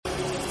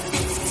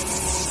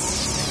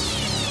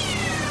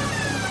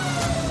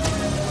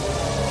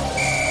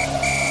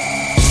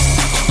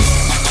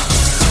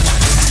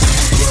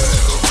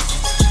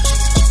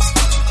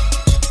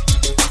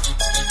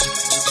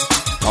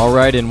All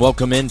right, and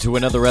welcome into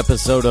another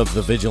episode of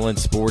the Vigilant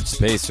Sports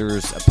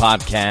Pacers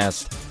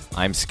podcast.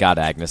 I'm Scott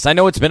Agnes. I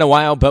know it's been a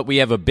while, but we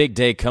have a big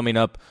day coming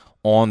up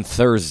on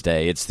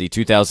Thursday. It's the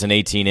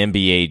 2018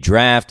 NBA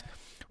Draft,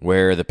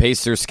 where the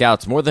Pacers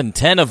scouts, more than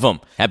 10 of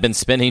them, have been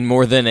spending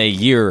more than a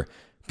year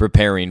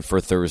preparing for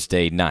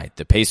Thursday night.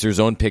 The Pacers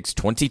own picks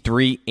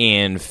 23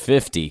 and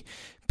 50.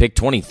 Pick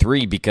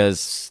 23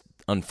 because,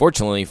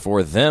 unfortunately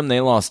for them,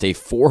 they lost a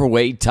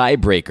four-way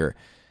tiebreaker.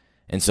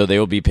 And so they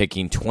will be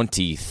picking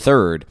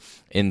 23rd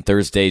in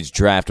Thursday's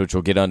draft, which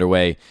will get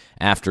underway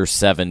after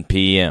 7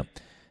 p.m.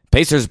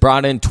 Pacers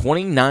brought in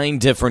 29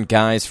 different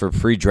guys for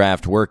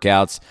pre-draft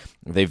workouts.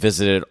 They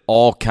visited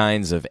all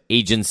kinds of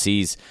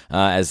agencies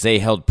as they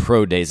held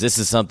pro days. This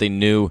is something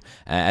new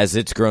as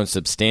it's grown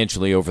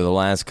substantially over the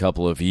last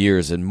couple of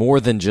years. And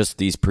more than just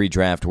these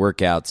pre-draft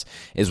workouts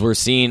is we're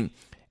seeing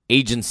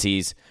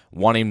agencies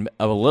wanting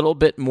a little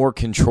bit more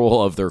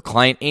control of their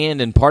client.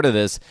 And in part of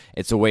this,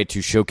 it's a way to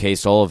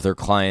showcase all of their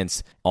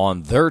clients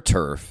on their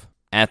turf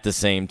at the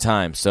same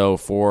time. So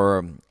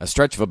for a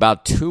stretch of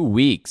about 2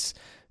 weeks,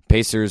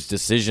 Pacers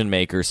decision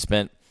makers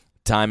spent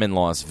time in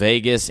Las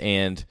Vegas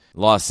and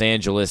Los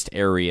Angeles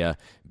area,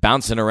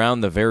 bouncing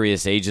around the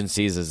various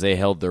agencies as they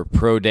held their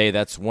pro day.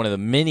 That's one of the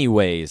many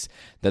ways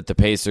that the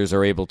Pacers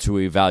are able to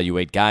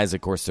evaluate guys.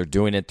 Of course, they're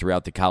doing it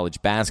throughout the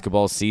college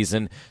basketball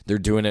season. They're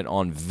doing it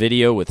on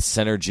video with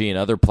Synergy and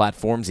other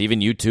platforms, even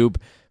YouTube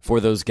for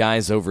those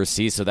guys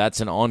overseas. So that's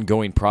an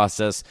ongoing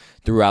process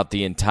throughout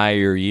the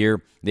entire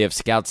year. They have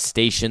scouts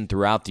stationed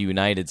throughout the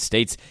United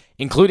States,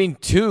 including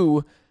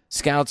 2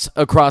 scouts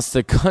across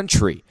the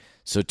country.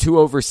 So 2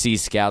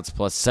 overseas scouts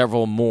plus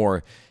several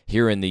more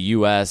here in the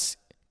U.S.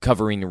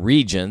 covering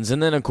regions.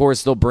 And then, of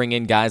course, they'll bring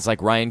in guys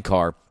like Ryan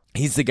Carr.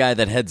 He's the guy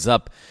that heads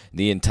up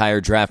the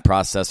entire draft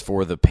process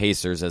for the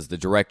Pacers as the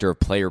director of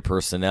player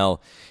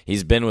personnel.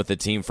 He's been with the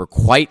team for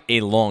quite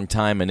a long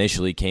time.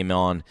 Initially came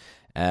on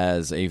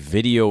as a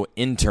video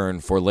intern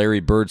for Larry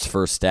Bird's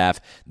first staff.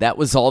 That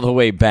was all the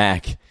way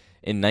back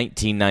in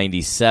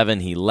 1997.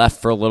 He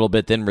left for a little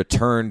bit, then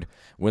returned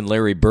when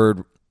Larry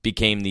Bird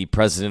became the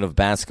president of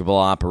basketball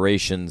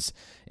operations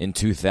in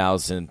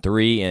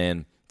 2003.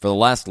 And for the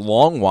last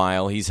long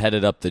while, he's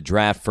headed up the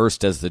draft,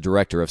 first as the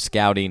director of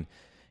scouting.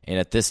 And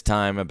at this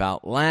time,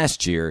 about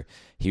last year,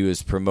 he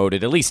was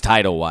promoted, at least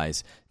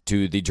title-wise,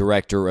 to the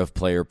director of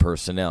player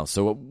personnel.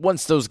 So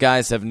once those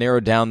guys have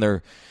narrowed down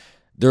their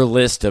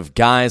list of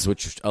guys,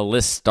 which a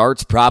list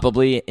starts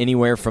probably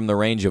anywhere from the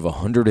range of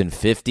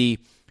 150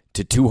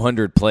 to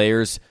 200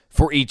 players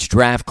for each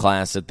draft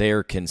class that they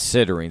are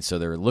considering. So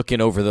they're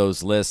looking over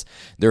those lists.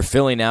 They're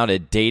filling out a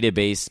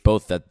database,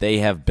 both that they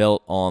have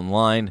built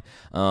online,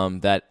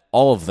 that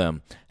all of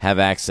them have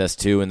access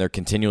to, and they're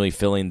continually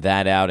filling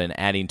that out and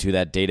adding to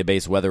that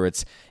database, whether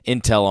it's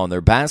intel on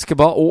their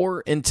basketball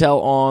or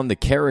intel on the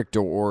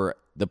character or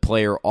the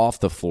player off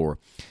the floor.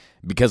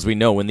 Because we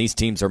know when these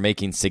teams are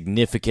making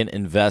significant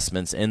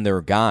investments in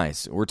their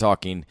guys, we're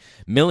talking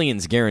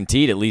millions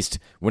guaranteed, at least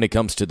when it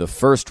comes to the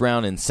first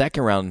round and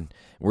second round.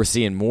 We're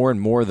seeing more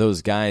and more of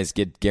those guys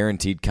get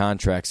guaranteed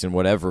contracts in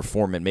whatever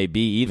form it may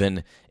be,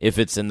 even if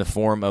it's in the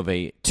form of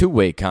a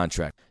 2-way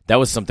contract. That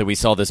was something we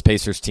saw this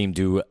Pacers team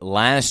do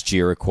last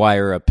year,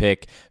 acquire a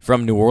pick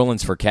from New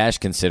Orleans for cash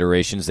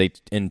considerations. They,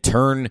 in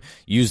turn,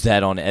 used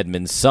that on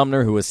Edmund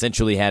Sumner, who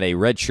essentially had a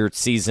redshirt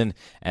season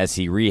as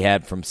he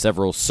rehabbed from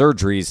several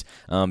surgeries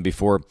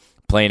before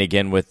playing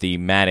again with the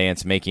Mad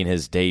Ants, making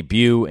his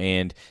debut,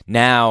 and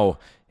now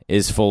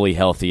is fully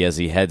healthy as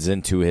he heads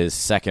into his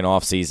second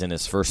offseason,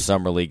 his first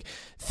summer league,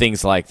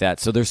 things like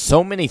that. So there's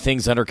so many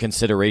things under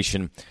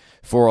consideration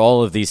for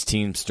all of these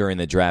teams during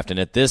the draft. And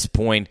at this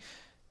point,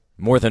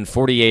 more than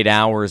 48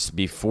 hours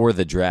before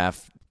the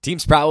draft,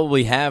 teams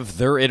probably have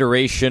their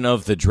iteration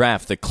of the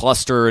draft, the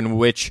cluster in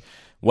which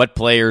what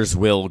players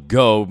will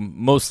go,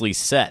 mostly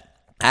set.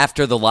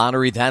 After the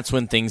lottery, that's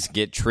when things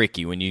get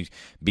tricky, when you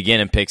begin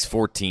in picks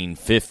 14,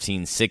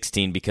 15,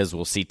 16, because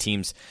we'll see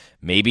teams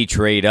maybe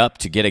trade up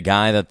to get a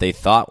guy that they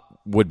thought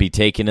would be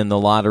taken in the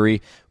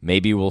lottery.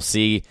 Maybe we'll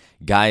see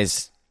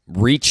guys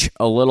reach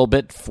a little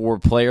bit for a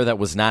player that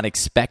was not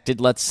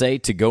expected, let's say,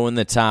 to go in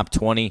the top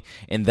 20,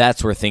 and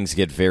that's where things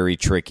get very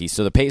tricky.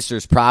 So the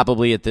Pacers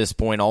probably at this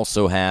point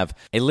also have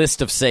a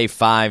list of, say,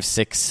 5,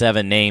 6,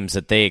 7 names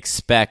that they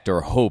expect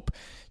or hope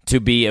to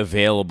be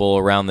available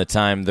around the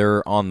time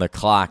they're on the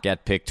clock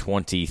at pick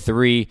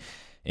 23.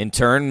 In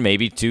turn,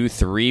 maybe 2,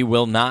 3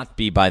 will not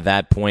be by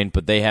that point,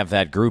 but they have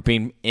that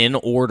grouping in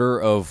order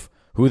of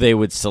who they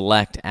would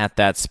select at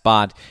that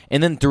spot.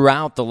 And then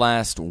throughout the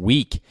last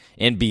week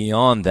and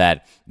beyond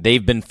that,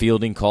 they've been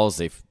fielding calls,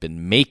 they've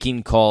been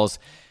making calls,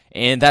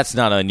 and that's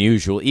not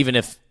unusual. Even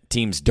if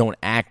teams don't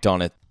act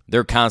on it,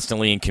 they're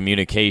constantly in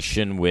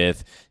communication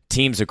with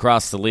teams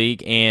across the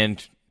league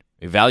and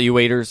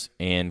evaluators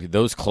and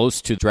those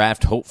close to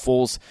draft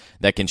hopefuls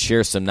that can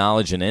share some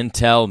knowledge and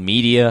intel,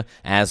 media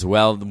as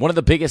well. One of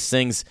the biggest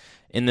things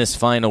in this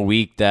final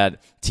week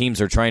that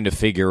teams are trying to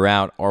figure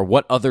out are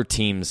what other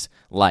teams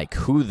like,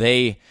 who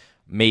they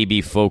may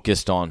be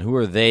focused on, who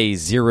are they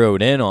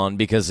zeroed in on,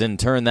 because in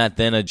turn that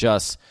then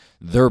adjusts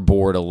their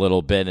board a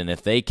little bit, and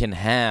if they can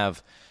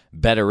have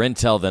better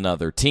intel than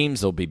other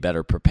teams, they'll be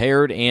better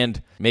prepared,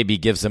 and maybe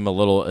gives them a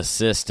little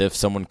assist if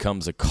someone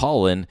comes a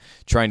call-in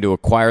trying to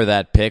acquire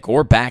that pick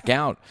or back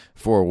out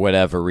for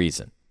whatever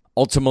reason.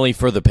 Ultimately,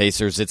 for the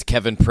Pacers, it's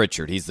Kevin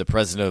Pritchard. He's the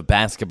president of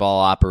basketball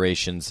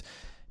operations.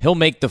 He'll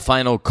make the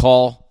final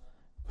call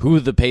who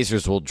the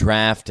Pacers will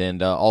draft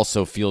and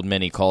also field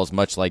many calls,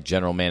 much like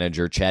general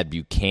manager Chad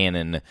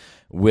Buchanan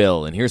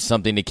will. And here's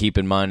something to keep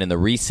in mind in the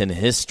recent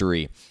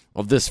history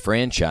of this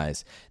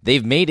franchise.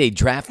 They've made a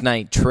draft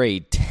night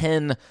trade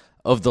 10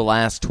 of the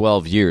last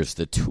 12 years,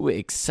 the two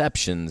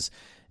exceptions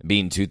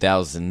being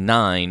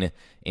 2009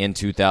 and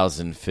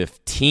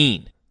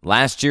 2015.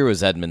 Last year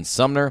was Edmund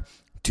Sumner.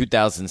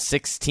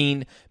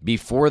 2016,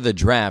 before the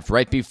draft,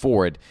 right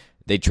before it,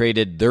 they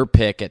traded their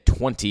pick at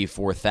 20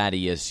 for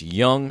Thaddeus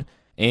Young.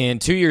 And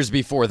 2 years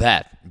before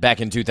that, back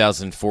in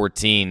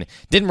 2014,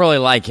 didn't really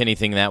like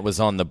anything that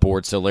was on the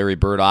board, so Larry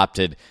Bird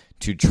opted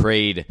to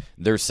trade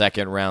their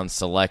second-round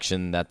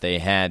selection that they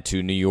had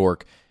to New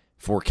York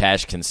for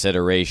cash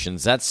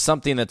considerations. That's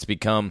something that's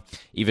become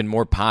even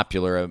more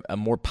popular, a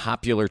more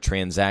popular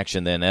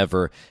transaction than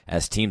ever,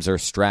 as teams are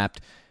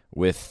strapped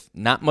with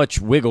not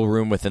much wiggle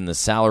room within the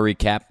salary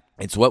cap.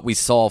 It's what we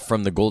saw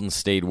from the Golden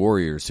State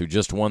Warriors, who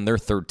just won their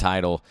third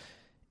title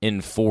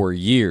in 4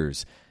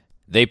 years.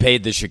 They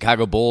paid the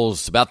Chicago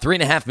Bulls about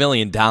 $3.5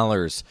 million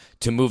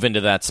to move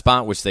into that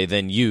spot, which they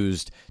then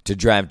used to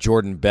draft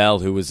Jordan Bell,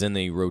 who was in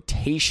the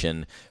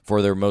rotation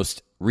for their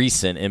most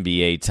recent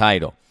NBA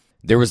title.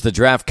 There was the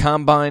draft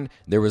combine,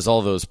 there was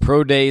all those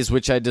pro days,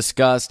 which I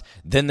discussed,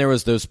 then there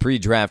was those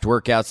pre-draft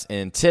workouts,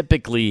 and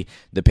typically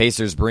the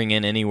Pacers bring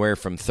in anywhere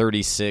from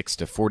 36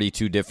 to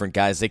 42 different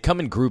guys. They come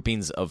in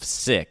groupings of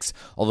 6,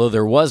 although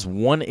there was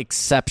one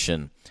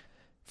exception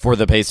for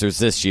the Pacers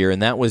this year,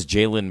 and that was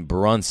Jalen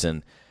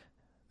Brunson,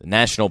 the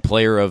National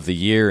Player of the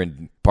Year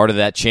and part of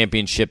that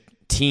championship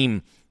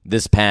team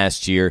this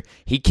past year.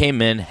 He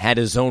came in, had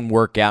his own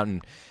workout,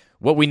 and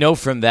what we know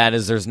from that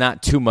is there's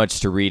not too much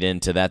to read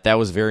into that. That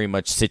was very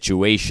much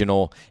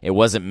situational. It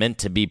wasn't meant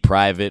to be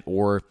private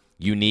or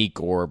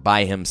unique or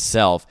by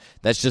himself.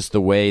 That's just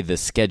the way the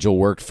schedule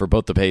worked for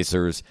both the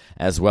Pacers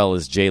as well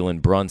as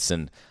Jalen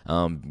Brunson.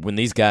 When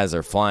these guys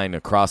are flying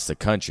across the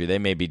country, they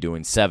may be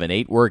doing 7,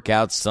 8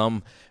 workouts.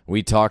 Some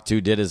we talked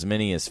to did as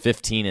many as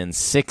 15 and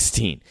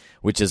 16,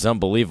 which is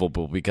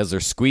unbelievable because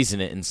they're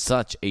squeezing it in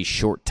such a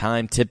short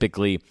time,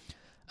 typically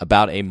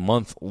about a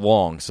month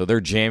long. So they're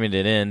jamming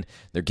it in.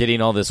 They're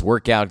getting all this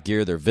workout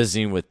gear. They're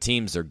visiting with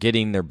teams. They're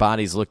getting their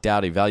bodies looked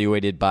out,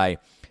 evaluated by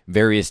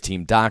various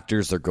team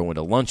doctors. They're going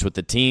to lunch with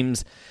the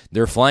teams.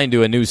 They're flying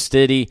to a new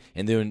city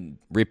and then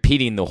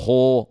repeating the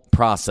whole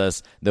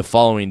process the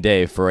following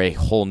day for a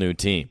whole new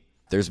team.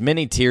 There's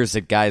many tiers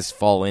that guys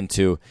fall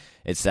into.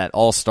 It's that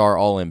all-star,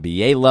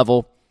 all-NBA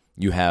level.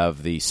 You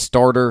have the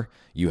starter.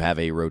 You have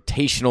a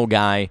rotational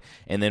guy,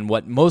 and then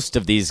what most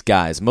of these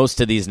guys,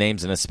 most of these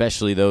names, and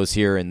especially those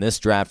here in this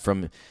draft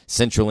from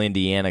Central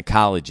Indiana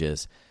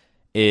colleges,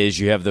 is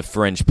you have the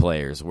fringe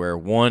players, where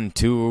 1,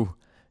 2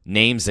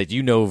 names that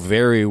you know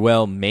very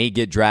well may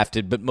get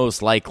drafted, but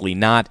most likely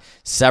not.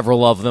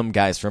 Several of them,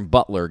 guys from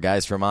Butler,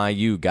 guys from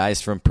IU, guys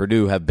from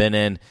Purdue, have been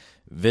in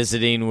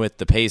visiting with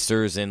the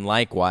Pacers, and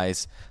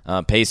likewise,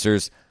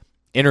 Pacers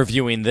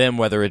interviewing them,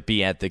 whether it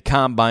be at the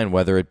Combine,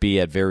 whether it be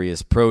at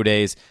various pro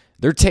days.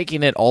 They're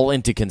taking it all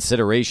into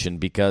consideration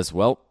because,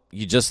 well,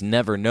 you just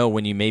never know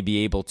when you may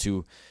be able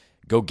to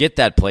go get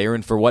that player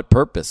and for what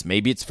purpose.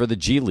 Maybe it's for the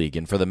G League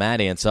and for the Mad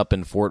Ants up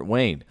in Fort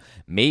Wayne.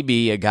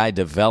 Maybe a guy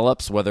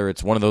develops, whether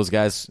it's one of those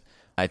guys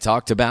I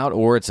talked about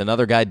or it's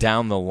another guy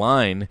down the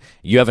line.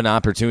 You have an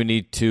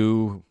opportunity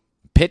to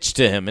pitch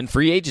to him in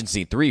free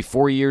agency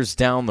 3-4 years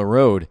down the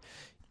road.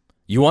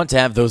 You want to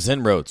have those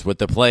inroads with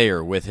the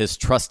player, with his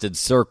trusted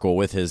circle,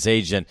 with his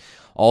agent,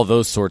 all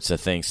those sorts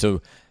of things.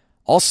 So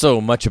also,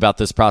 much about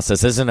this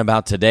process isn't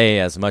about today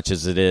as much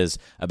as it is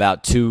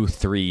about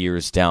 2-3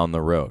 years down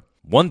the road.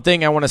 One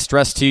thing I want to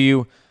stress to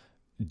you,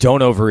 don't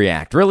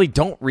overreact. Really,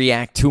 don't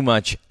react too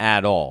much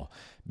at all,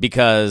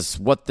 because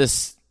what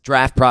this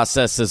draft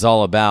process is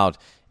all about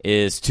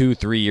is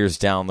 2-3 years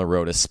down the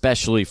road,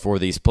 especially for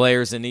these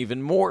players, and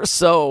even more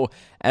so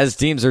as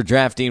teams are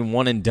drafting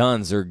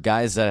one-and-dones or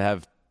guys that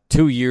have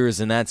 2 years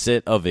and that's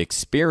it of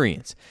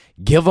experience.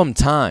 Give them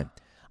time.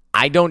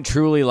 I don't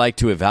truly like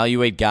to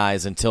evaluate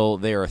guys until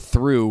they are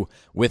through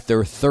with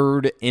their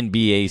third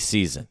NBA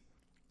season.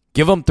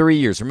 Give them 3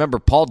 years. Remember,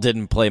 Paul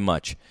didn't play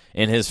much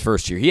in his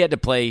first year. He had to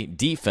play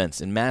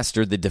defense and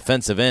master the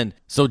defensive end,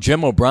 so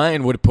Jim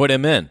O'Brien would put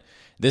him in.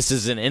 This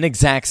is an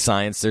inexact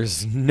science.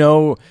 There's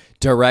no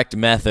direct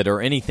method or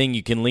anything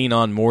you can lean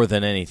on more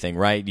than anything,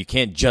 right? You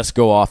can't just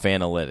go off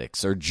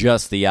analytics or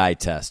just the eye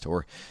test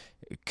or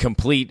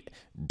complete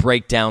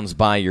breakdowns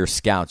by your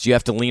scouts. You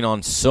have to lean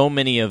on so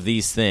many of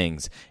these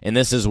things, and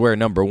this is where,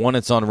 number one,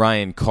 it's on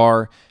Ryan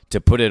Carr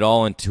to put it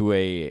all into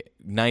a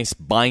nice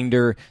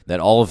binder that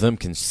all of them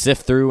can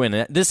sift through.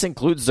 And this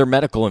includes their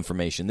medical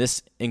information.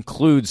 This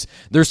includes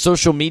their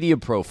social media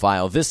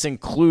profile. This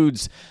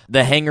includes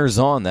the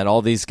hangers-on that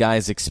all these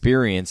guys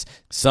experience,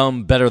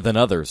 some better than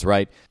others,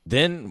 right?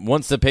 Then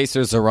once the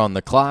Pacers are on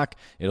the clock,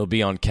 it'll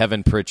be on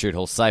Kevin Pritchard.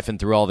 He'll siphon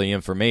through all the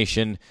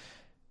information,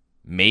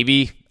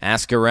 maybe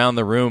ask around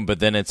the room, but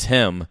then it's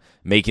him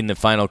making the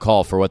final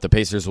call for what the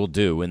Pacers will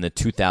do in the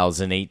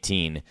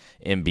 2018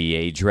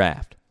 NBA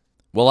Draft.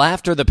 Well,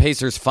 after the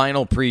Pacers'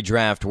 final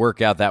pre-draft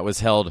workout that was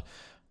held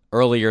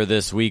earlier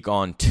this week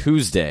on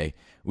Tuesday,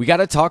 we got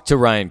to talk to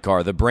Ryan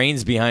Carr, the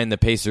brains behind the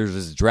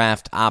Pacers'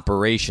 draft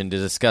operation, to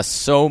discuss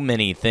so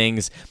many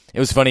things. It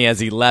was funny, as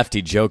he left,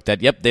 he joked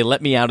that, yep, they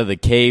let me out of the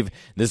cave.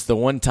 This is the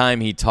one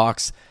time he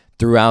talks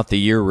throughout the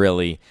year,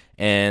 really.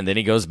 And then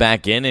he goes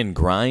back in and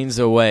grinds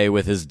away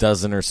with his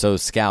dozen or so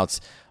scouts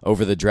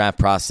over the draft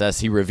process.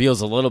 He reveals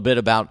a little bit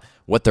about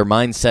what their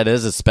mindset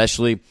is,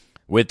 especially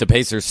with the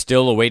Pacers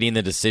still awaiting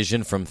the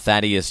decision from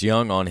Thaddeus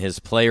Young on his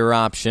player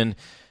option.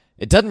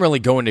 It doesn't really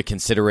go into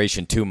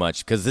consideration too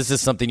much, because this is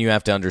something you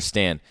have to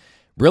understand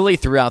really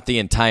throughout the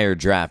entire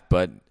draft,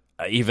 but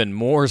even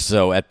more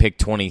so at pick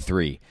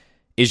 23.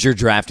 Is you're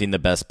drafting the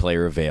best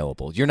player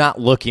available. You're not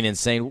looking and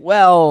saying,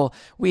 well,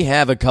 we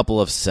have a couple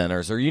of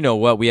centers, or you know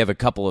what, we have a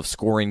couple of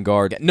scoring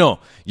guards.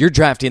 No, you're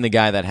drafting the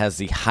guy that has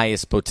the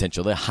highest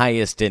potential, the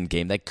highest end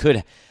game, that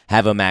could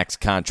have a max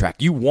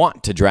contract. You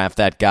want to draft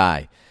that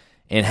guy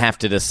and have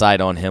to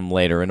decide on him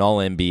later, an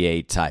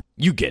all-NBA type.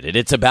 You get it.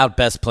 It's about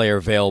best player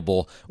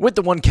available, with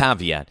the one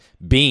caveat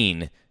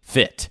being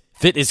fit.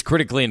 Fit is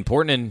critically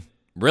important, and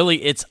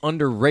really it's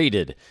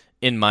underrated,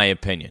 in my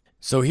opinion.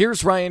 So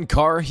here's Ryan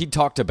Carr. He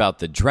talked about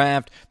the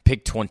draft,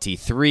 pick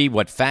 23,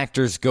 what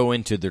factors go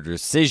into the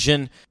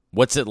decision,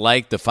 what's it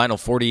like the final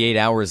 48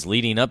 hours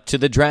leading up to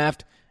the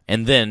draft,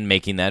 and then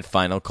making that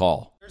final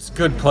call. There's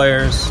good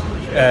players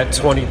at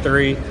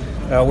 23.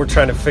 We're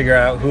trying to figure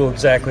out who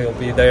exactly will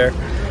be there,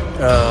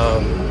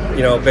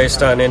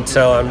 based on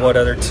intel on what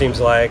other teams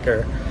like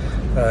or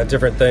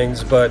different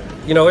things. But,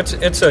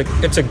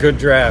 it's a good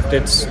draft.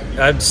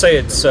 I'd say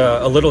it's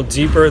a little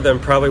deeper than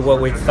probably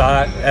what we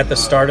thought at the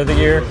start of the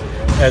year,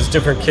 as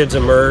different kids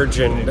emerge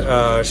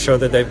and show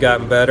that they've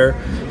gotten better.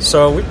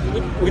 So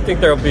we think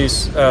there will be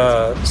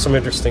some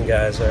interesting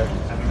guys there.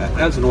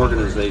 As an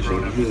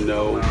organization, do you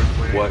know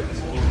what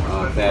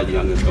Thad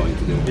Young is going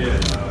to do?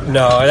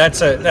 No,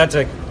 that's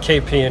a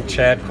KP and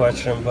Chad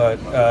question, but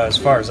as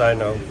far as I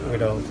know, we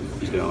don't.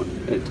 You don't.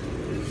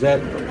 Is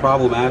that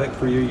problematic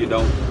for you? You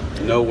don't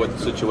know what the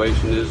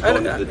situation is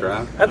going into the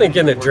draft? I think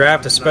in the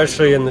draft,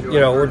 especially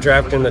we're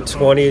drafting the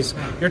 20s,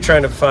 you're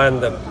trying to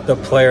find the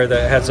player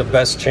that has the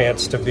best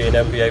chance to be an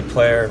NBA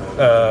player,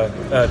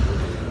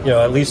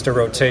 at least a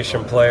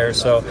rotation player.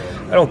 So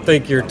I don't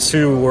think you're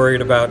too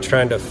worried about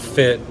trying to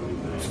fit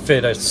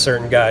a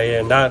certain guy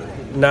in, not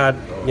in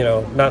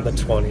the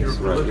 20s.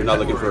 Right. You're not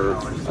looking for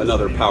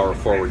another power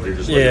forward. You're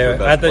just looking for the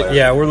best player.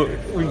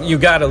 Yeah, you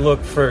got to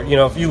look for,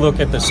 if you look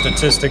at the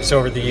statistics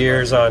over the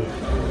years on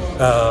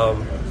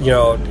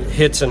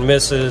hits and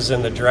misses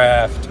in the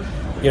draft,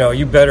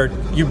 you better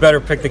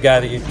pick the guy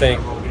that you think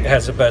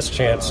has the best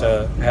chance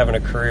of having a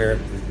career.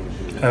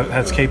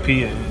 Has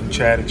KP and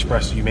Chad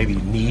expressed you maybe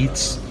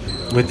needs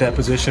with that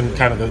position,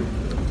 kind of the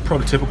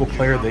prototypical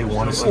player they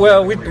want to see?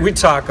 Well, we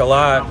talk a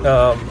lot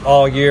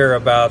all year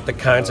about the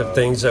kinds of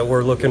things that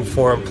we're looking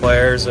for in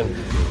players, and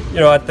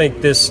I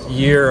think this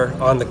year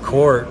on the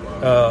court,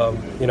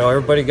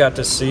 everybody got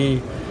to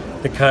see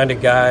the kind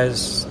of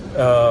guys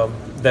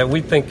that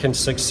we think can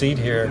succeed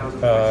here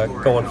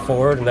going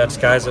forward, and that's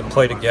guys that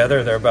play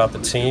together. They're about the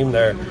team.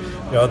 They're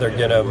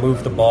going to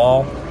move the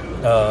ball.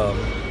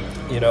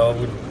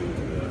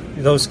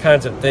 Those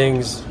kinds of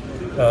things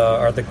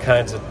are the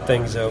kinds of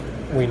things that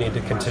we need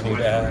to continue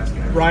to ask.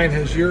 Ryan,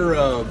 has your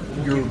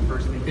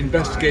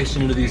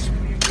investigation into these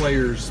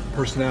players'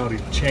 personality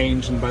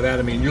changed? And by that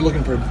I mean you're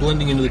looking for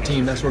blending into the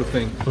team, that sort of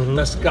thing. Mm-hmm.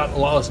 That's got a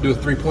lot less to do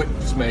with 3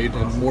 points made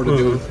and more to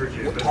do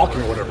with talking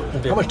or whatever.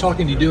 Okay. How much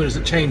talking do you do, and has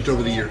it changed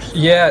over the years?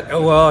 Yeah,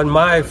 well, in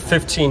my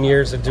 15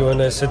 years of doing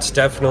this, it's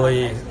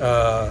definitely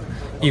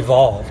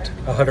evolved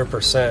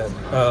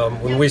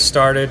 100%. When we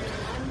started,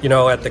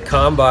 at the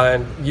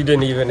Combine, you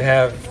didn't even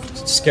have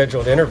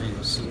scheduled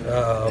interviews.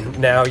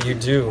 Now you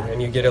do,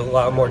 and you get a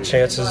lot more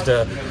chances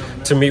to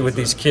meet with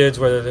these kids,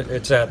 whether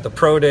it's at the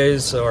pro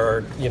days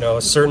or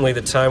certainly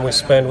the time we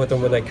spend with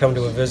them when they come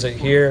to a visit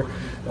here.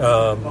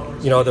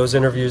 Those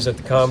interviews at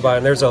the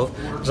Combine. There's a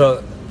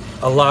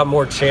lot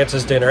more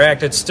chances to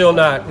interact. It's still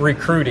not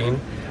recruiting.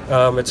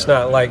 It's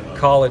not like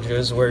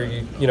colleges where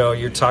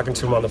you're talking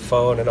to them on the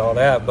phone and all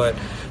that, but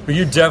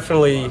you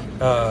definitely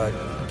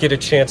get a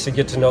chance to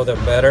get to know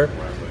them better.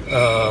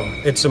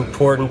 It's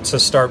important to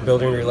start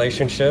building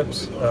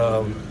relationships,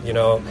 and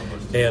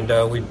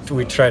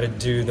we try to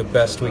do the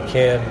best we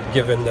can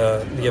given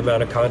the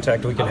amount of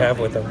contact we can have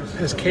with them.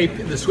 Has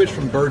the switch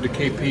from Bird to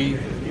KP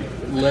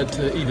led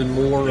to even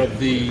more of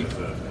the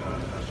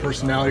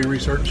personality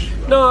research?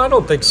 No, I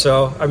don't think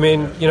so. I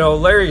mean,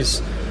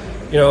 Larry's,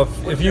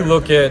 if you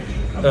look at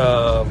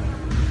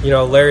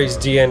Larry's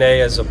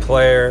DNA as a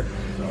player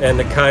and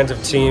the kinds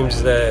of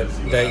teams that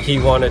he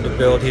wanted to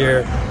build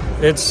here,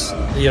 it's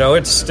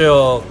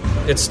still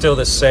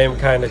the same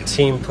kind of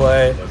team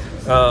play.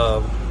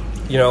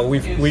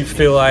 We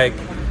feel like,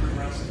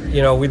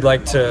 we'd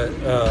like to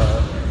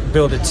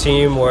build a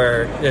team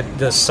where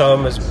the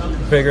sum is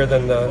bigger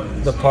than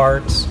the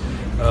parts.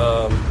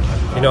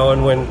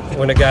 And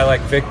when a guy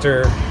like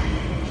Victor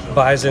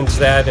buys into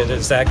that and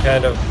is that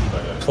kind of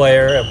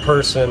player and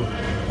person,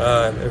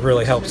 it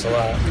really helps a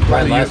lot.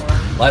 Ryan,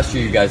 last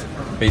year you guys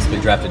basically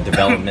drafted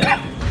development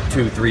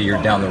 2-3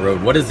 years down the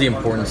road. What is the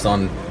importance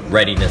on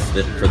readiness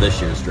for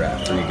this year's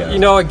draft for you guys?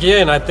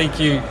 Again, I think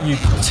you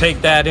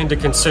take that into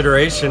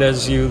consideration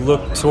as you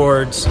look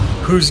towards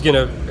who's going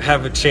to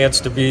have a chance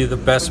to be the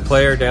best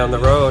player down the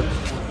road.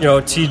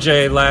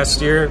 TJ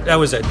last year, that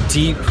was a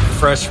deep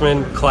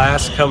freshman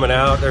class coming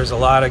out. There's a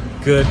lot of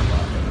good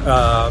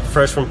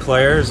freshman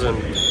players,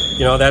 and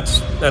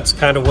that's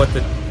kind of what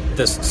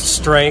the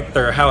strength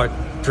or how a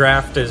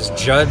draft is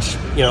judged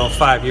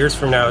 5 years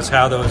from now is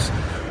how those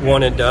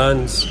one and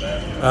dones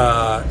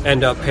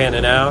end up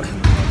panning out.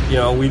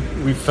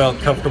 We felt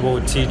comfortable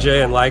with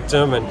TJ and liked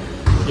him, and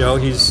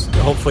he's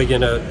hopefully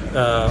going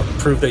to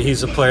prove that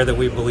he's a player that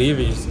we believe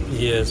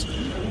he is.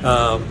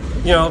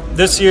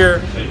 This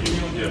year,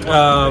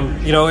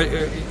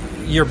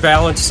 you're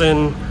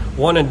balancing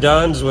one and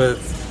dones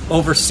with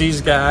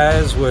overseas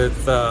guys,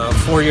 with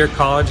 4-year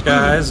college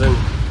guys, and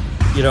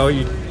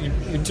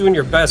you're doing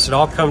your best. It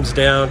all comes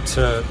down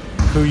to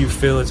who you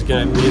feel is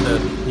going to be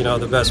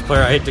the best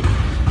player. I hate to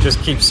just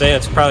keep saying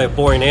it's probably a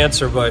boring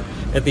answer, but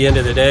at the end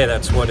of the day,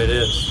 that's what it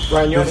is.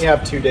 Ryan, you only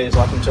have 2 days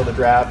left until the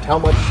draft. How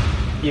much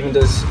even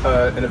does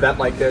an event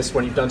like this,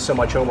 when you've done so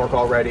much homework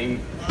already,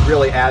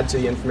 really add to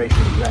the information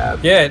that you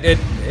have? Yeah,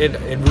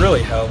 it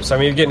really helps. I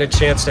mean, you're getting a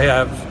chance to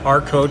have our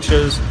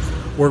coaches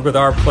work with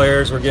our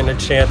players. We're getting a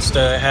chance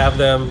to have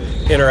them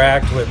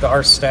interact with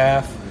our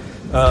staff.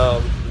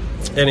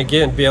 And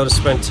again, be able to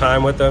spend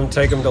time with them,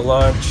 take them to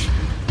lunch,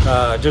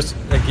 just,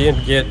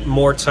 again, get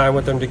more time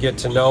with them to get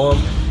to know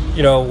them.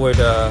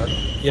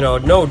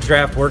 No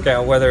draft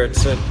workout, whether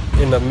it's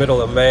in the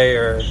middle of May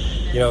or,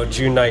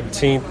 June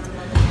 19th,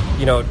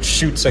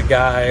 shoots a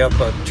guy up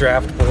a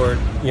draft board,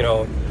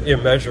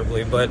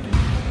 immeasurably. But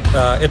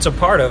it's a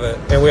part of it.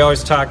 And we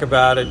always talk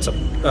about it's a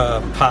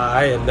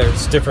pie, and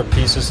there's different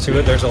pieces to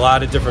it. There's a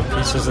lot of different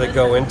pieces that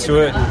go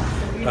into it.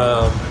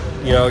 And,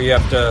 you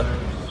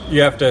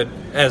have to,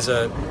 as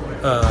a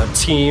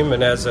team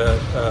and as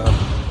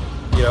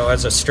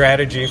a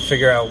strategy,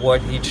 figure out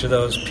what each of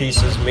those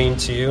pieces mean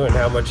to you and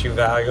how much you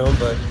value them.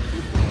 But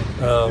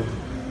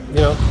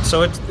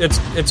so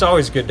it's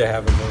always good to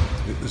have them there.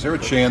 Is there a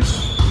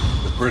chance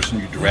the person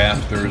you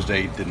draft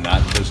Thursday did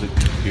not visit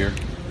here?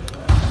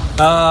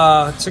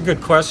 It's a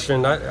good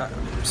question. I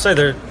say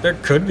there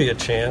could be a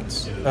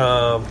chance.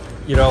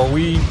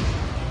 We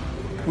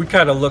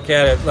kind of look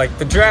at it like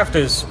the draft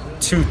is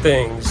two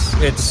things.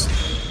 It's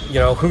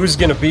who's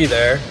going to be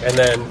there, and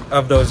then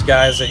of those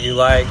guys that you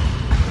like,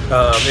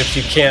 if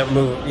you can't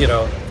move,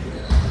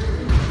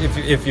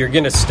 if you're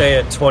going to stay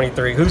at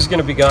 23, who's going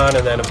to be gone,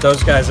 and then of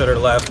those guys that are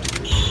left,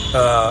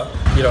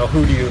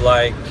 who do you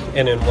like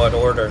and in what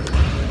order?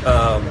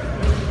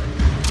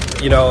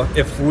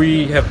 If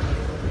we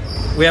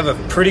have a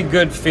pretty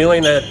good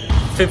feeling that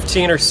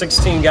 15 or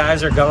 16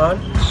 guys are gone,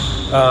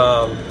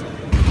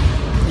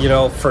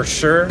 for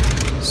sure.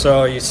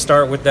 So you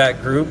start with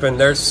that group, and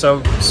there's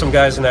some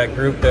guys in that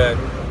group that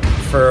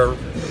for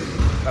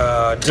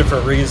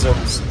different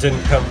reasons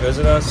didn't come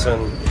visit us,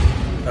 and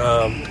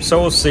so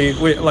we'll see.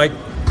 We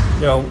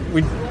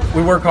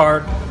work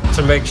hard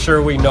to make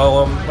sure we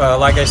know them.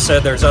 Like I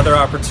said, there's other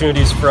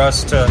opportunities for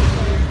us to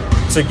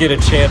get a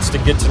chance to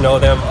get to know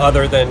them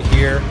other than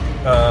here,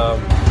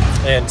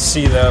 and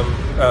see them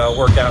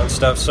work out and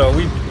stuff. So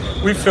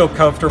we feel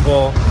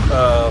comfortable.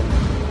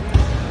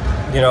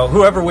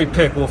 Whoever we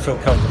pick, we'll feel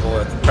comfortable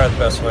with. Probably the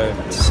best way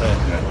to say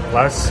it.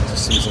 Last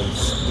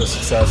season's the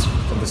success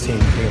from this team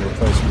being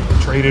replaced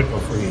with traded or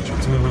free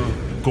agents.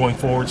 Mm-hmm. Going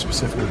forward,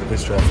 specifically with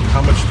this draft,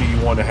 how much do you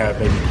want to have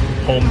maybe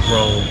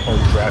homegrown,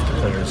 home-drafted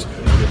players to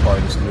be a part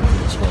of this new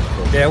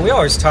program? Yeah, we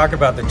always talk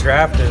about the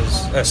draft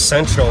as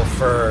essential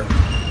for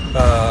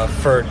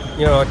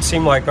a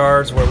team like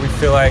ours, where we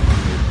feel like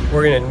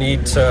we're going to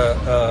need to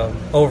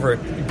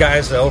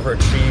guys to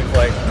overachieve,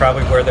 like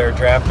probably where they're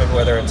drafted,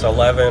 whether it's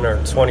 11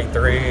 or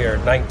 23 or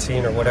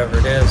 19 or whatever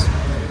it is.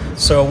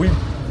 So we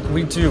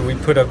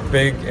put a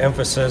big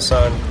emphasis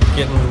on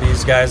getting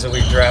these guys that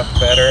we draft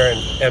better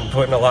and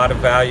putting a lot of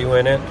value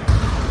in it.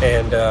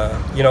 And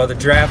the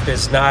draft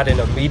is not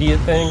an immediate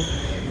thing.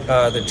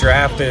 The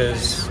draft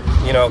is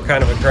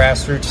kind of a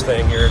grassroots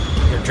thing. You're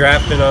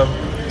drafting them,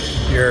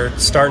 you're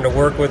starting to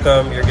work with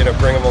them, you're going to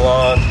bring them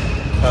along.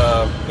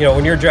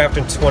 When you're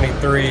drafting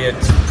 23,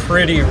 it's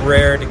pretty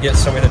rare to get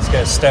somebody that's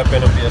going to step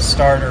in and be a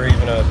starter,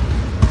 even a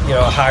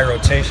high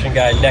rotation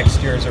guy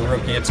next year as a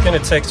rookie. It's going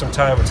to take some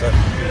time.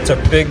 It's a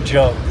big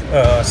jump,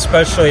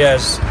 especially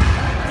as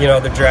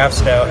the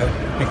drafts now have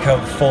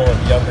become full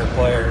of younger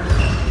players.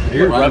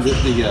 Ryan,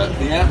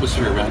 the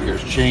atmosphere around here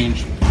has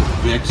changed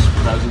with Vic's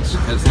presence.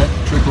 Has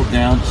that trickled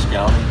down to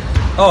scouting?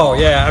 Oh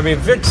yeah, I mean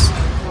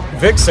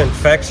Vic's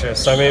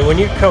infectious. I mean, when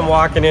you come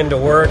walking into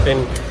work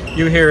and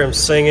you hear him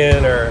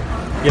singing, or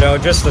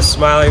just the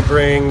smile he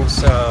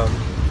brings.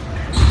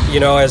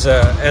 As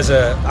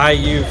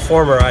a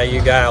former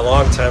IU guy, a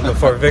long time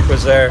before Vic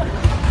was there.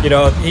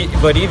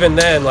 But even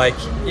then, like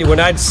when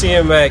I'd see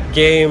him at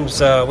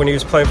games when he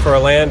was playing for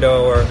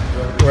Orlando or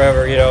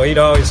wherever, he'd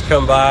always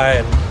come by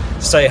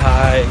and say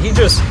hi.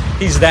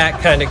 He's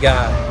that kind of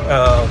guy.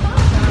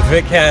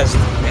 Vic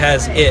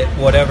has it,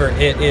 whatever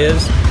it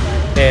is,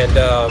 and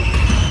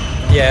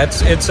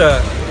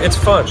it's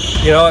fun.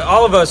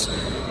 All of us,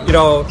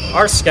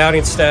 our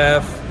scouting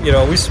staff.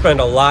 We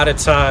spend a lot of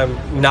time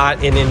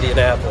not in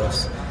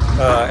Indianapolis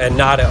and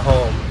not at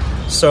home.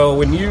 So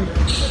when you're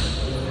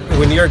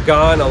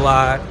gone a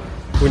lot,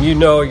 when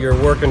you're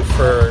working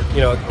for,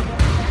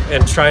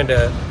 and trying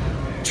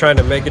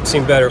to make it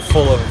seem better,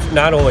 full of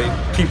not only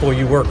people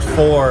you work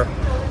for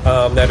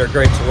that are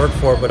great to work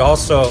for, but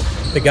also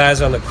the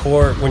guys on the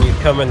court when you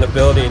come in the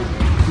building,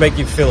 make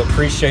you feel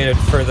appreciated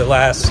for the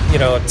last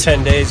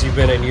 10 days you've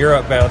been in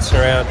Europe bouncing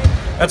around.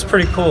 That's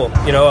pretty cool.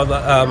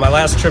 My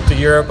last trip to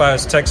Europe, I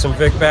was texting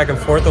Vic back and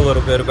forth a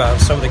little bit about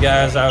some of the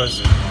guys I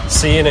was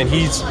seeing, and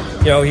he's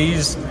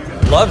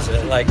loves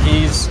it. Like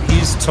he's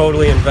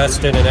totally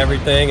invested in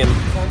everything, and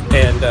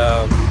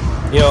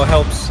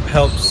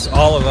helps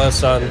all of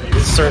us on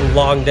certain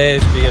long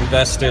days be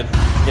invested,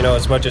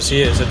 as much as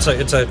he is.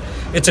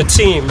 It's a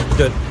team.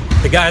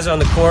 The guys on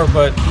the court,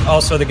 but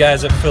also the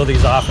guys that fill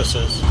these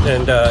offices,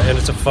 and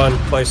it's a fun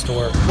place to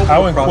work.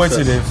 How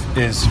inquisitive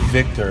is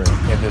Victor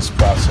in this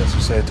process? You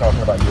said talking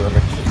about Europe,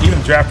 even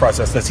the draft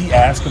process. Does he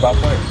ask about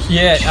players?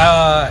 Yeah,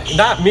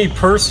 not me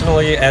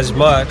personally as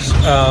much,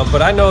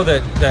 but I know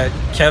that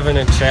Kevin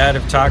and Chad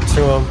have talked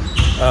to him.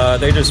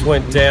 They just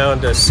went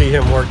down to see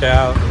him work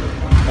out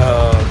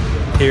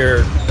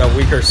here a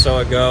week or so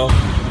ago,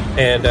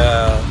 and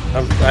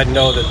I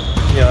know that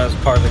that's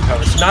part of the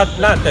conversation.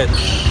 Not that.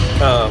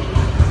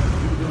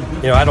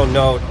 I don't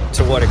know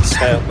to what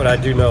extent, but I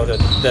do know that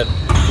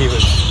he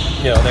was,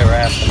 they were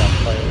asking about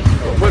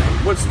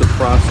players. What's the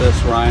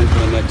process, Ryan, for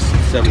the next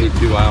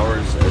 72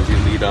 hours as you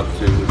lead up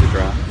to the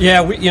draft?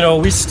 Yeah,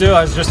 we still,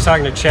 I was just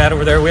talking to Chad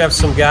over there, we have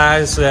some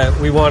guys that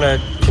we want to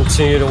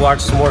continue to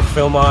watch some more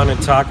film on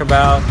and talk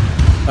about.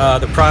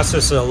 The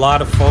process is a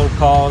lot of phone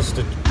calls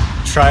to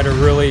try to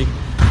really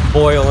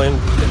boil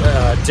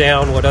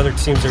down what other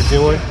teams are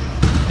doing.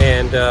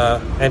 And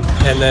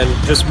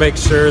then just make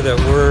sure that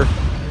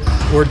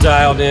we're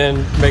dialed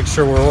in, make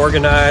sure we're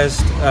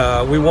organized.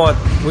 We want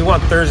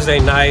Thursday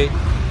night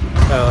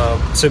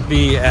to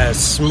be as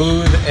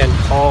smooth and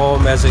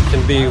calm as it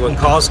can be. When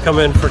calls come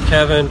in for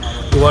Kevin,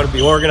 we want to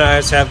be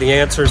organized, have the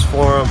answers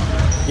for him.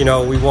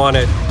 We want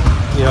it,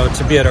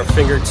 to be at our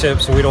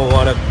fingertips, and we don't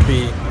want to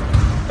be,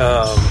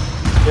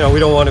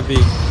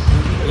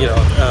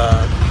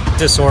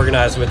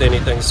 disorganized with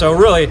anything. So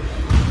really,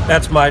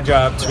 that's my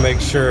job to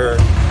make sure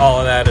all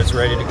of that is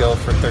ready to go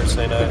for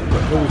Thursday night.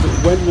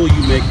 When will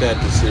you make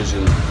that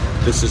decision?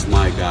 This is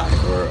my guy,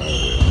 or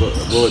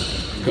will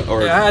it?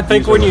 Or I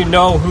think when you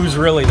know who's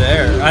really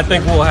there. I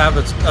think we'll have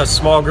a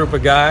small group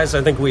of guys.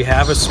 I think we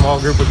have a small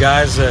group of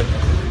guys that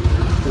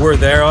we're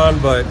there on.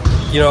 But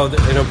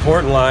an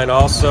important line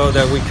also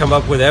that we come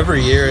up with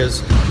every year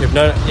is if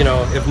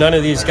none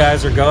of these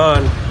guys are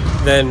gone,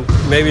 then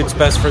maybe it's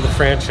best for the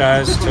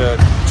franchise to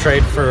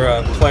trade for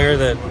a player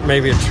that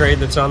maybe a trade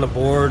that's on the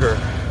board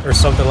or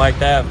something like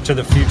that to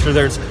the future.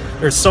 There's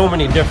so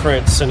many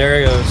different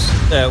scenarios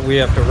that we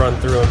have to run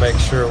through and make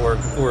sure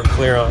we're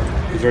clear on.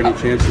 Is there any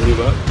chance to move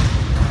up?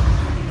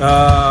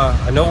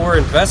 I know we're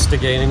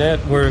investigating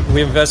it.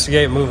 We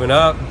investigate moving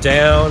up,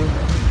 down,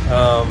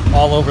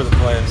 all over the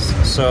place.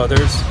 So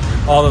there's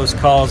all those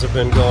calls have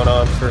been going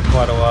on for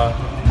quite a while.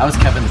 How is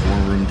Kevin's war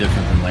room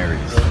different than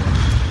Larry's?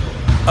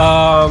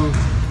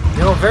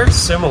 Very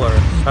similar.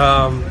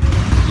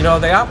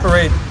 They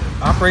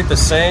operate the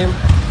same.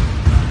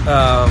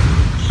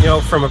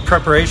 From a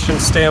preparation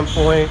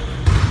standpoint,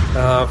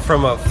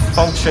 from a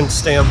function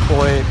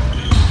standpoint,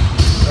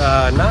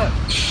 not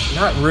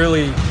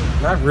really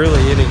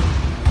any.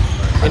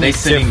 Are they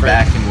sitting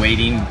back and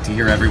waiting to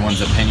hear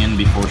everyone's opinion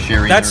before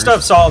sharing? That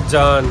stuff's all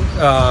done.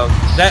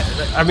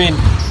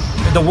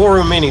 The war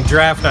room meaning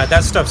draft night.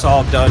 That stuff's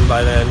all done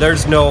by then.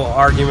 There's no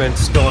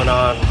arguments going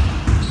on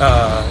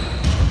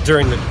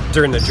during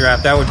the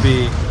draft. That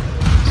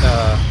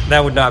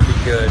would not be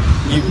good.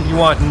 You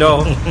want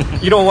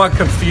you don't want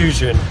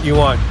confusion. You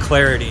want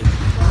clarity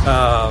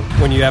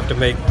when you have to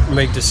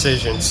make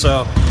decisions.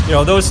 So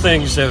those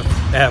things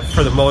have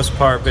for the most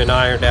part been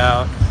ironed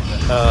out,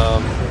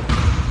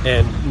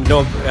 and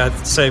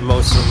I'd say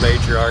most of the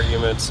major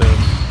arguments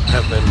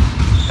have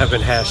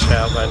been hashed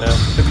out by now.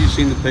 Have you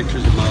seen the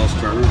pictures of Miles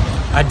Turner?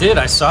 I did.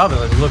 I saw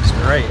those. It looks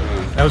great.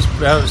 That was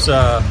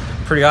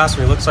pretty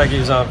awesome. He looks like he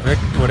was on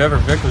whatever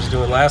Vic was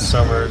doing last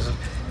summer.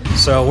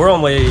 So we're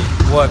only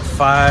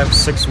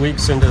 5-6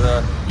 weeks into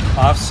the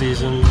off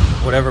season,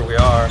 whatever we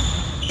are,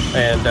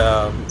 and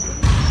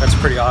that's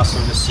pretty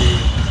awesome to see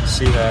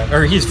that.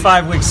 Or he's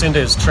 5 weeks into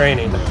his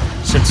training,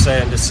 I should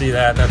say, and to see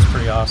that's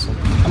pretty awesome.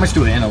 How much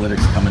do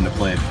analytics come into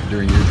play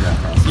during your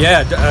draft process?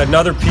 Yeah,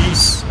 another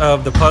piece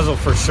of the puzzle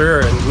for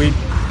sure, and we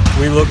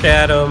look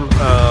at them.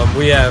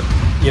 We have,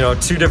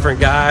 two different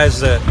guys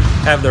that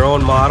have their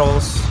own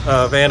models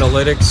of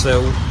analytics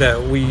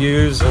that we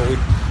use, and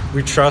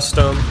we trust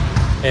them,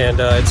 and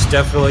it's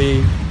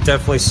definitely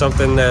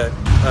something that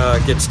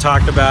gets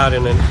talked about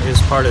and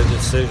is part of the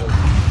decision.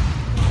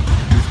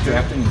 Is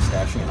drafting and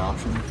stashing an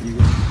option for you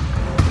guys?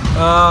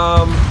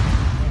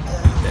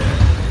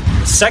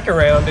 Second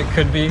round, it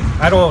could be.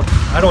 I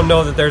don't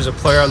know that there's a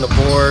player on the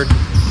board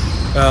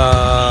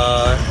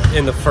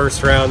in the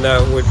first round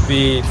that would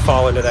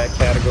fall into that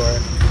category.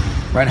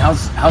 Right.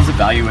 How's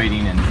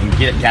evaluating and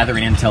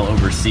gathering intel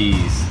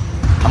overseas?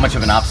 How much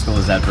of an obstacle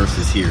is that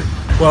versus here?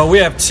 Well, we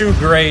have two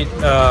great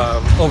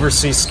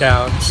overseas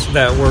scouts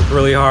that work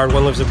really hard.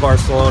 One lives in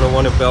Barcelona,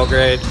 one in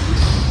Belgrade.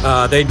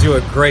 They do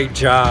a great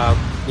job.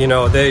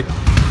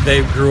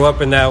 They grew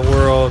up in that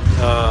world.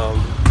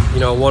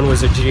 One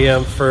was a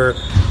GM for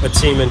a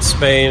team in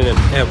Spain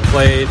and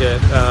played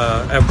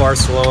at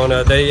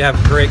Barcelona. They have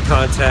great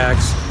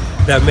contacts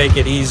that make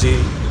it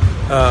easy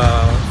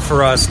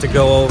for us to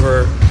go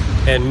over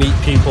and meet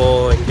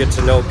people and get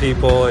to know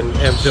people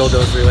and build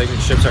those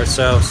relationships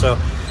ourselves. So,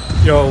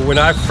 when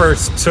I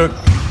first took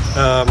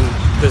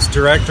this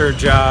director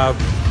job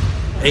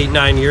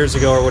 8-9 years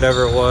ago or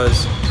whatever it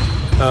was,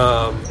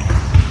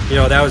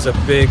 that was a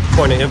big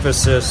point of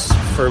emphasis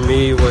for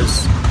me.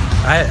 Was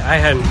I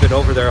hadn't been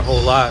over there a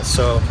whole lot,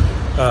 so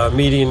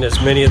meeting as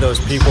many of those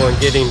people and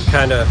getting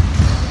kind of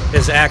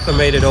as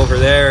acclimated over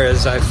there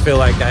as I feel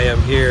like I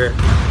am here,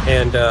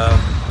 and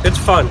it's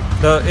fun.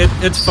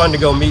 It's fun to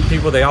go meet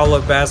people. They all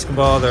love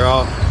basketball. They're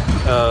all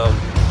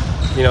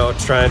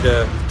trying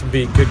to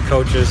be good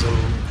coaches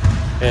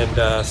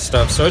and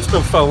stuff. So it's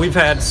been fun. We've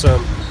had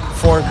some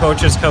foreign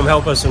coaches come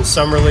help us in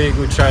summer league.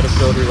 We try to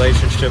build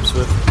relationships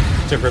with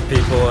different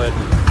people, and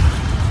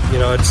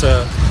it's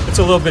a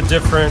little bit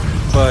different,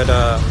 but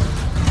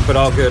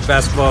all good.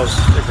 Basketball is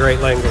a great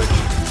language.